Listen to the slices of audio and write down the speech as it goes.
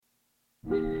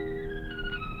Thaddeus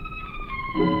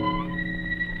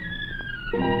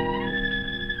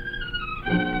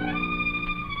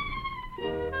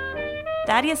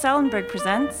Ellenberg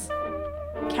presents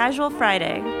Casual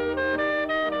Friday.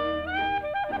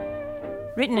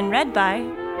 Written and read by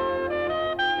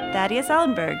Thaddeus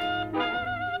Ellenberg.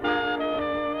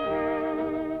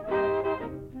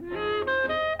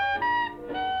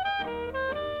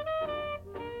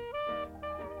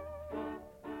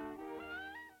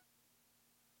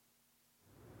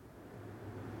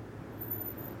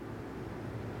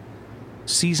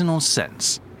 Seasonal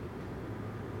Scents.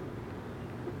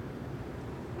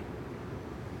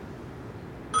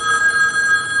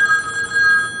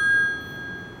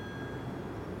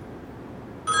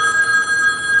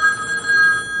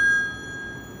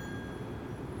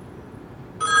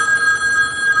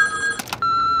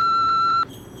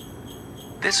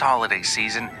 This holiday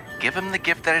season, give them the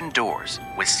gift that endures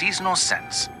with seasonal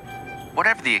scents.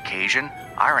 Whatever the occasion,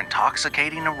 our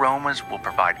intoxicating aromas will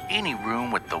provide any room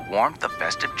with the warmth of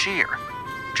festive cheer.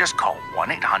 Just call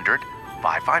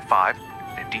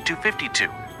 1-800-555-5252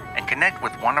 and connect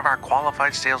with one of our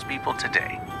qualified salespeople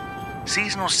today.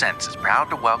 Seasonal Scents is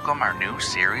proud to welcome our new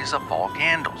series of fall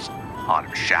candles: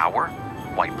 Autumn Shower,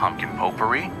 White Pumpkin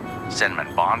Potpourri,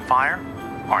 Cinnamon Bonfire,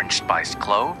 Orange Spiced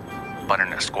Clove,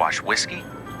 Butternut Squash Whiskey,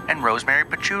 and Rosemary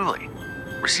Patchouli.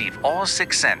 Receive all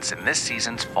 6 scents in this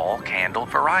season's fall candle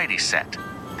variety set,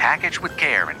 packaged with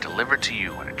care and delivered to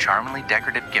you in a charmingly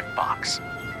decorative gift box.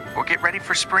 Or get ready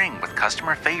for spring with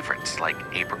customer favorites like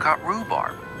Apricot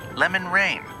Rhubarb, Lemon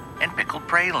Rain, and Pickled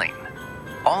Praline.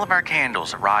 All of our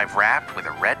candles arrive wrapped with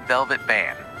a red velvet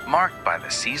band marked by the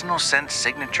Seasonal Scents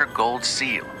Signature Gold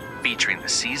Seal, featuring the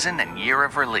season and year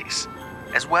of release,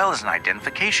 as well as an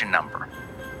identification number.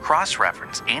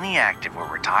 Cross-reference any active or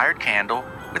retired candle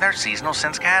with our Seasonal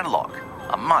Scents catalog,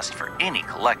 a must for any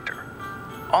collector.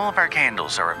 All of our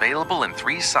candles are available in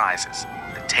 3 sizes: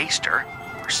 the Taster,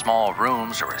 for small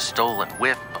rooms or a stolen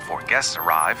whiff before guests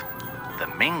arrive; the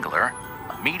Mingler,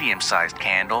 a medium-sized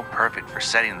candle perfect for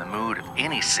setting the mood of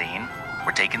any scene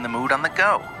or taking the mood on the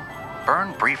go.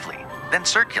 Burn briefly, then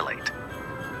circulate;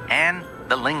 and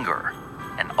the Lingerer,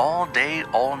 an all-day,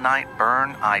 all-night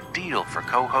burn ideal for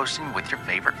co-hosting with your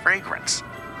favorite fragrance.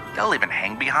 They'll even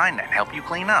hang behind and help you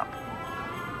clean up.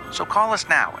 So call us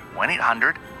now at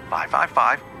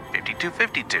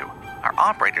 1-800-555-5252. Our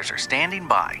operators are standing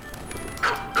by.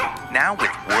 Now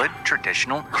with wood,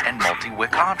 traditional, and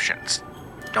multi-wick options.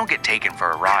 Don't get taken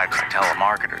for a ride by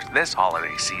telemarketers this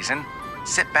holiday season.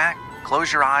 Sit back,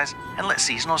 close your eyes, and let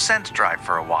Seasonal Scents drive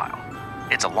for a while.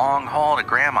 It's a long haul to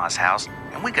Grandma's house,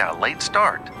 and we got a late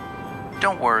start.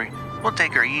 Don't worry, we'll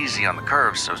take her easy on the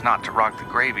curves so as not to rock the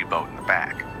gravy boat in the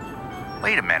back.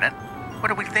 Wait a minute,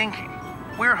 what are we thinking?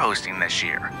 We're hosting this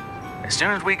year. As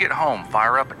soon as we get home,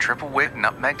 fire up a triple wick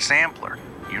nutmeg sampler.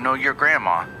 You know your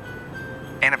grandma.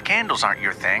 And if candles aren't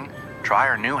your thing, try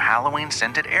our new Halloween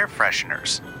scented air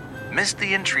fresheners. Mist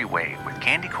the entryway with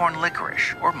candy corn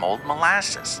licorice or mulled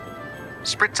molasses.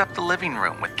 Spritz up the living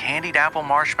room with candied apple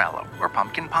marshmallow or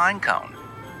pumpkin pine cone.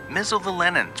 Mizzle the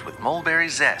linens with mulberry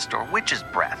zest or witch's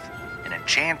breath, an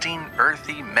enchanting,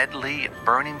 earthy medley of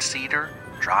burning cedar,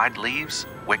 dried leaves,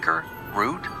 wicker,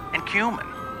 root, and cumin.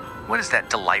 What is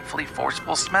that delightfully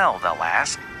forceful smell, they'll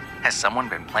ask? Has someone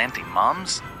been planting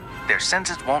mums? Their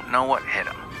senses won't know what hit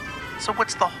them. So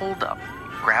what's the holdup?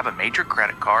 Grab a major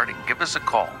credit card and give us a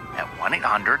call at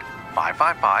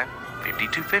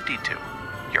 1-800-555-5252.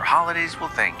 Your holidays will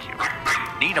thank you.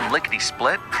 Need them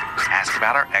lickety-split? Ask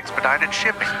about our expedited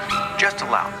shipping. Just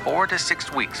allow 4 to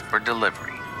 6 weeks for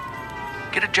delivery.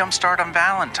 Get a jump start on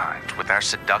Valentine's with our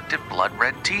seductive blood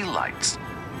red tea lights.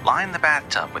 Line the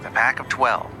bathtub with a pack of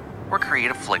 12, or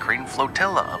create a flickering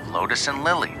flotilla of lotus and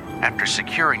lily after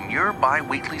securing your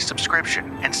bi-weekly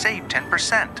subscription and save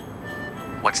 10%.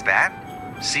 What's that?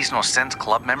 Seasonal Scents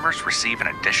Club members receive an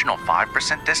additional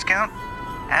 5% discount?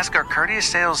 Ask our courteous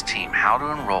sales team how to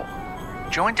enroll.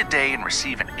 Join today and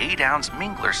receive an 8-ounce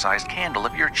Mingler-sized candle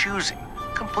of your choosing,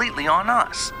 completely on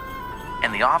us.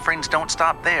 And the offerings don't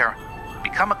stop there.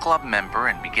 Become a club member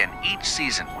and begin each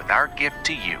season with our gift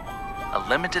to you, a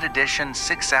limited edition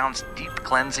 6-ounce deep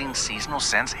cleansing Seasonal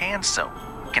Scents hand soap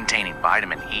containing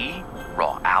vitamin E,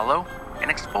 raw aloe, and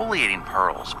exfoliating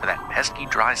pearls for that pesky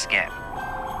dry skin.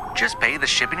 Just pay the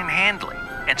shipping and handling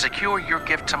and secure your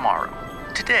gift tomorrow,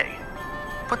 today.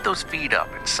 Put those feet up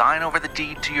and sign over the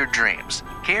deed to your dreams,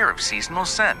 care of Seasonal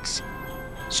Scents.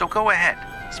 So go ahead,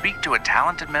 speak to a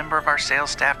talented member of our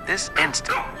sales staff this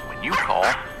instant when you call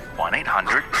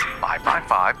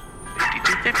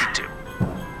 1-800-555-5252.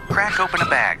 Crack open a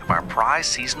bag of our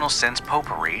prized Seasonal Scents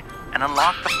potpourri and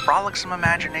unlock the frolicsome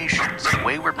imaginations of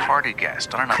wayward party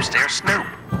guests on an upstairs snoop.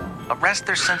 Arrest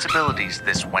their sensibilities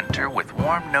this winter with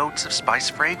warm notes of spice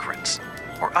fragrance,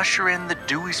 or usher in the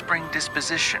dewy spring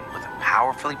disposition with a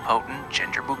powerfully potent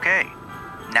ginger bouquet.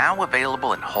 Now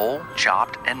available in whole,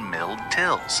 chopped, and milled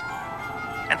tills.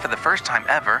 And for the first time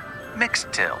ever,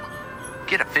 mixed till.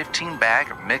 Get a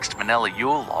 15-bag of mixed vanilla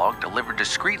Yule log delivered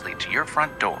discreetly to your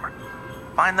front door.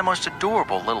 Find the most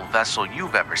adorable little vessel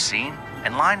you've ever seen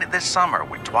and line it this summer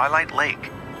with Twilight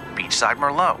Lake, Beachside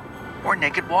Merlot, or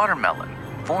Naked Watermelon,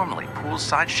 formerly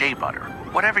Poolside Shea Butter.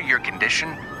 Whatever your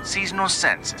condition, Seasonal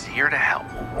Scents is here to help.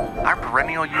 Our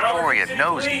perennial euphoria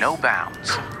knows no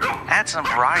bounds. Add some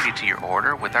variety to your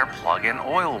order with our plug-in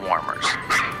oil warmers.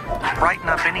 Brighten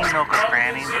up any nook or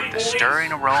cranny with the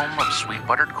stirring aroma of sweet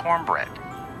buttered cornbread.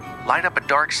 Light up a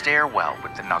dark stairwell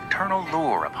with the nocturnal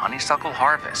lure of honeysuckle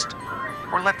harvest.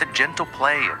 Or let the gentle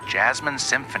play of Jasmine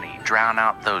Symphony drown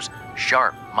out those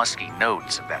sharp, musky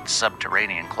notes of that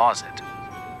subterranean closet.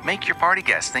 Make your party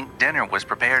guests think dinner was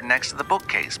prepared next to the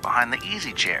bookcase behind the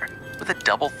easy chair with a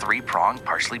double 3-pronged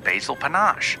parsley basil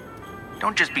panache.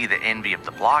 Don't just be the envy of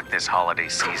the block this holiday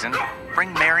season.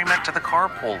 Bring merriment to the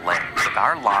carpool lane with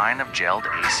our line of gelled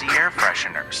AC air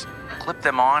fresheners. Clip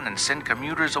them on and send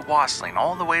commuters a wassailing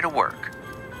all the way to work.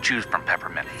 Choose from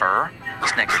peppermint fir,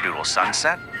 snickerdoodle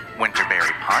sunset,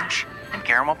 winterberry punch, and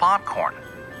caramel popcorn.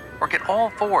 Or get all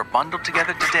 4 bundled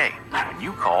together today when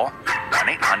you call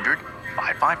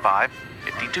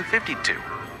 1-800-555-5252.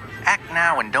 Act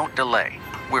now and don't delay.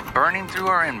 We're burning through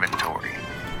our inventory.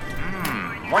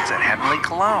 What's that heavenly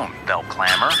cologne? They'll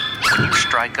clamor when you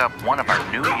strike up one of our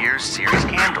New Year's series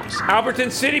candles. Alberton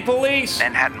City Police!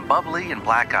 Manhattan Bubbly and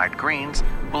Black-Eyed Greens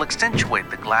will accentuate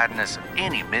the gladness of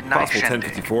any midnight Possible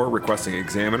shindig. 1054, requesting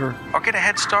examiner. Or get a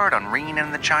head start on ringing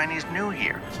in the Chinese New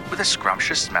Year with a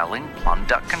scrumptious-smelling plum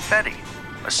duck confetti.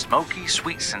 A smoky,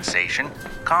 sweet sensation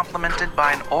complemented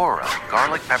by an aura of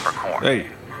garlic peppercorn. Hey.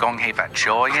 Gong hei fat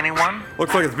choy, anyone?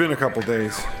 Looks like it's been a couple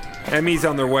days. Emmy's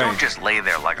on their way. Don't just lay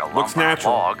there like a Looks lump on a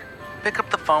natural. log. Pick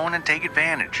up the phone and take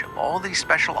advantage of all these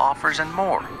special offers and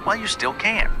more while you still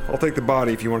can. I'll take the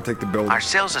body if you want to take the building. Our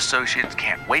sales associates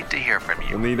can't wait to hear from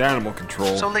We'll you. need animal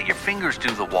control. So let your fingers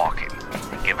do the walking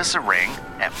and give us a ring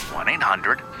at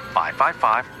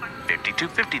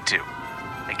 1-800-555-5252.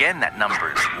 Again, that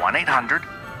number is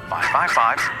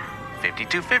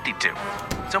 1-800-555-5252.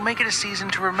 So make it a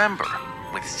season to remember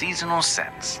with Seasonal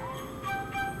Scents.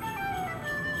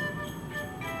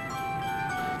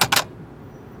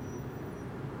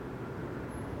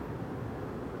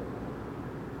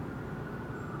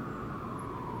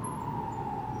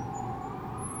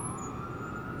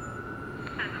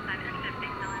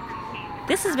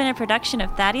 This has been a production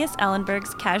of Thaddeus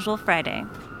Ellenberg's Casual Friday.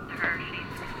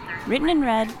 Written and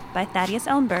read by Thaddeus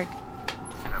Ellenberg,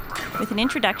 with an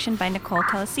introduction by Nicole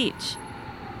Kalasic,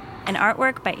 and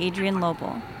artwork by Adrian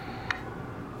Lobel.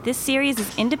 This series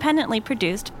is independently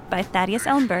produced by Thaddeus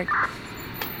Ellenberg